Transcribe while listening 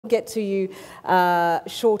get to you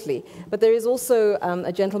shortly. But there is also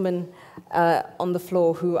a gentleman on the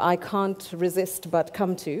floor who I can't resist but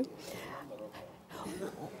come to.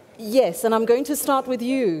 Yes, and I'm going to start with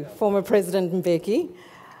you, former President Mbeki.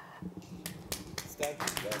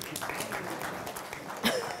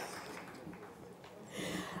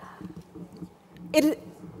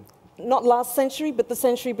 Not last century, but the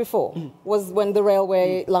century before was when the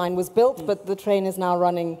railway line was built, but the train is now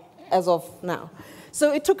running as of now.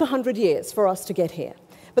 So it took 100 years for us to get here.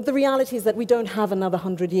 But the reality is that we don't have another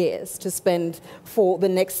 100 years to spend for the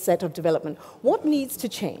next set of development. What needs to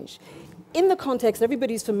change? In the context,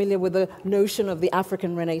 everybody's familiar with the notion of the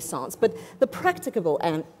African Renaissance, but the practicable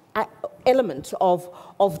element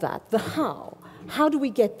of that, the how. How do we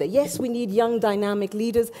get there? Yes, we need young, dynamic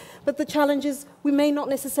leaders, but the challenge is we may not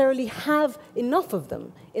necessarily have enough of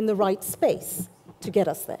them in the right space to get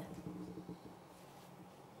us there.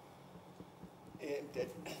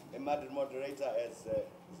 Madam Moderator, is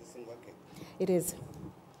this thing working? It is.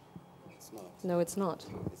 It's not. No, it's not.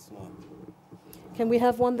 It's not. Can we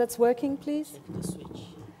have one that's working, please? Check the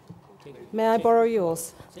switch. May I borrow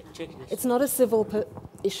yours? Check it's not a civil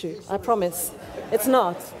issue, I promise. It's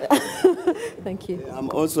not. Thank you.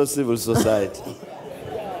 I'm also civil society.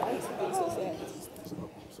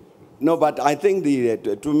 No, but I think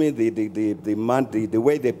to me the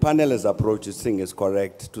way the panel has approached this thing is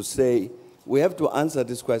correct. To say we have to answer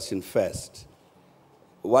this question first.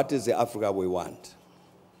 What is the Africa we want?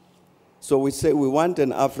 So we say we want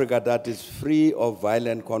an Africa that is free of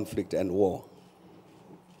violent conflict and war.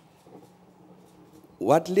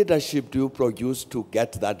 What leadership do you produce to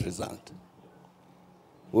get that result?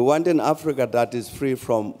 We want an Africa that is free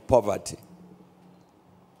from poverty.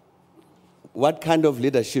 What kind of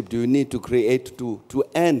leadership do you need to create to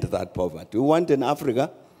end that poverty? We want an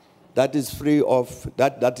Africa that is free of,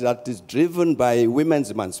 that is driven by women's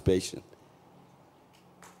emancipation.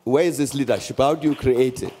 Where is this leadership? How do you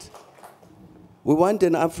create it? We want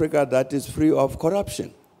an Africa that is free of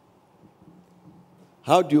corruption.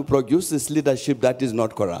 How do you produce this leadership that is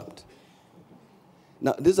not corrupt?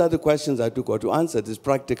 Now, these are the questions I took to answer these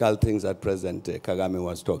practical things that President Kagame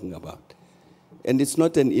was talking about. And it's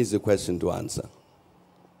not an easy question to answer.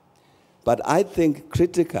 But I think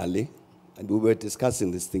critically, and we were discussing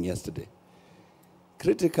this thing yesterday,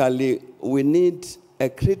 critically, we need a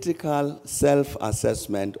critical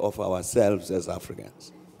self-assessment of ourselves as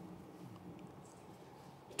Africans.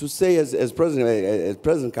 To say, as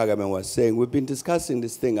President Kagame was saying, we've been discussing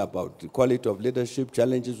this thing about the quality of leadership,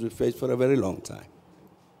 challenges we face for a very long time.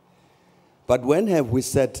 But when have we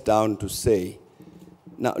sat down to say,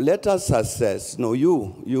 now let us assess, no,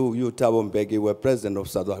 you Thabo Mbeki, were president of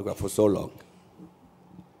South Africa for so long.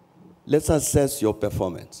 Let's assess your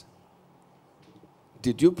performance.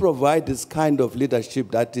 Did you provide this kind of leadership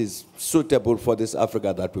that is suitable for this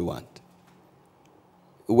Africa that we want?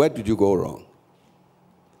 Where did you go wrong?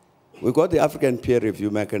 We got the African peer review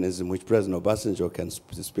mechanism, which President Obasanjo can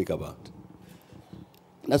speak about.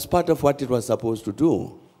 That's part of what it was supposed to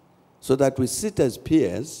do, so that we sit as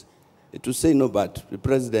peers to say, no, but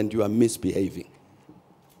President, you are misbehaving.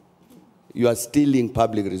 You are stealing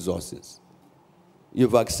public resources.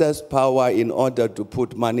 You've accessed power in order to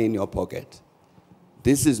put money in your pocket.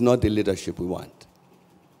 This is not the leadership we want.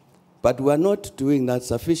 But we're not doing that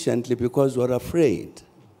sufficiently because we're afraid.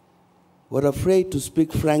 We're afraid to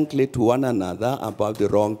speak frankly to one another about the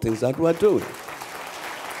wrong things that we're doing.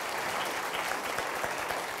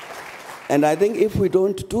 And I think if we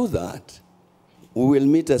don't do that, we will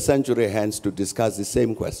meet a century hence to discuss the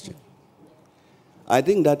same question. I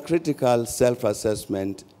think that critical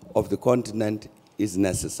self-assessment of the continent is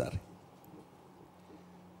necessary.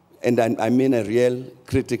 And I mean a real,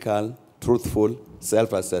 critical, truthful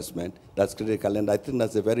self-assessment that's critical. And I think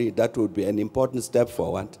that would be an important step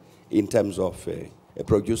forward in terms of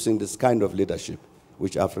producing this kind of leadership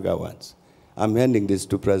which Africa wants. I'm handing this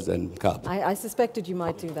to President Mkapa. I suspected you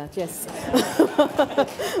might do that, yes.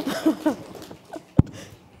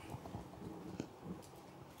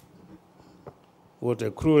 What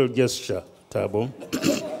a cruel gesture, Thabo.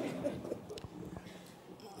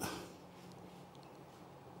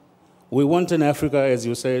 We want an Africa, as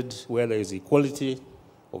you said, where there is equality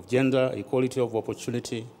of gender, equality of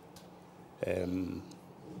opportunity,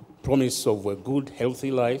 promise of a good,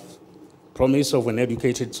 healthy life, promise of an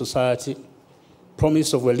educated society,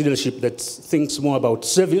 promise of a leadership that thinks more about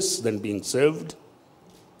service than being served.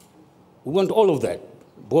 We want all of that,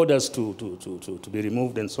 borders to be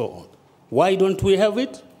removed and so on. Why don't we have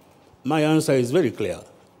it? My answer is very clear.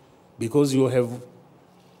 Because you have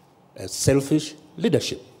a selfish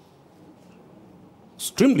leadership.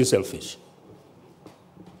 Extremely selfish.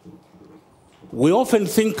 We often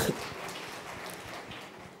think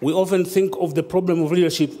of the problem of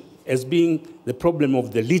leadership as being the problem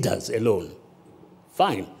of the leaders alone.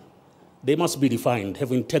 Fine. They must be defined,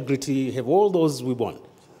 have integrity, have all those we want.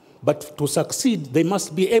 But to succeed, they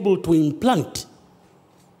must be able to implant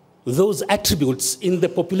those attributes in the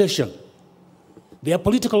population. Their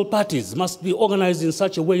political parties must be organized in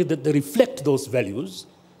such a way that they reflect those values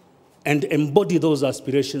and embody those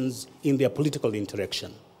aspirations in their political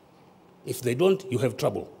interaction. If they don't, you have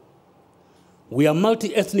trouble. We are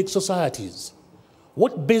multi-ethnic societies.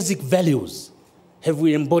 What basic values have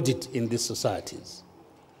we embodied in these societies?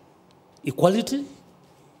 Equality?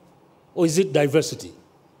 Or is it diversity?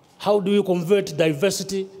 How do you convert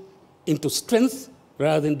diversity into strength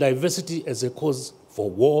rather than diversity as a cause for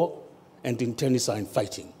war and internecine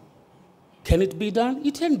fighting? Can it be done?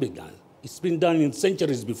 It can be done. It's been done in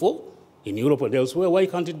centuries before, in Europe and elsewhere. Why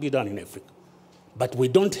can't it be done in Africa? But we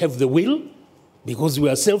don't have the will because we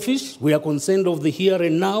are selfish. We are concerned of the here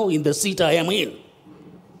and now in the seat I am in.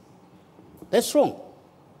 That's wrong.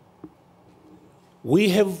 We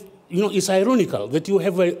have, it's ironical that you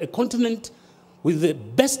have a continent with the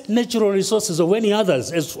best natural resources of any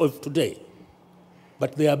others as of today,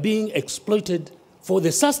 but they are being exploited for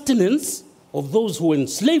the sustenance of those who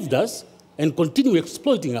enslaved us and continue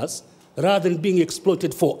exploiting us rather than being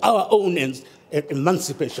exploited for our own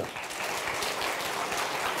emancipation.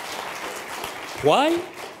 Why?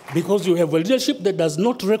 Because you have a leadership that does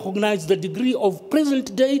not recognize the degree of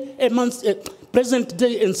present-day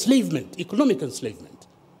enslavement, economic enslavement,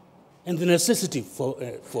 and the necessity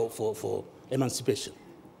for emancipation.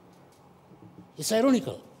 It's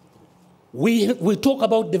ironical. We talk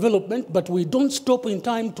about development, but we don't stop in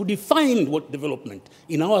time to define what development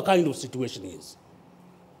in our kind of situation is.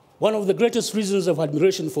 One of the greatest reasons of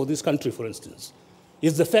admiration for this country, for instance,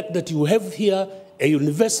 is the fact that you have here a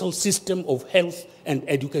universal system of health and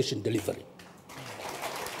education delivery.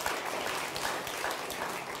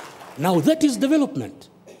 Now that is development.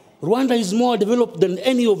 Rwanda is more developed than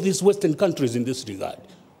any of these Western countries in this regard,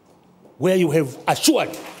 where you have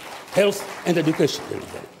assured health and education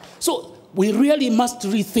delivery. So we really must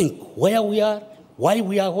rethink where we are, why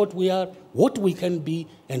we are, what we can be,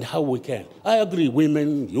 and how we can. I agree,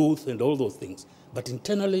 women, youth, and all those things. But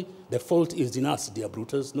internally, the fault is in us, dear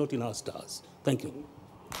Brutus, not in our stars. Thank you.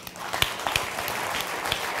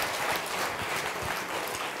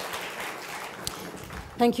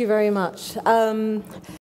 Thank you very much.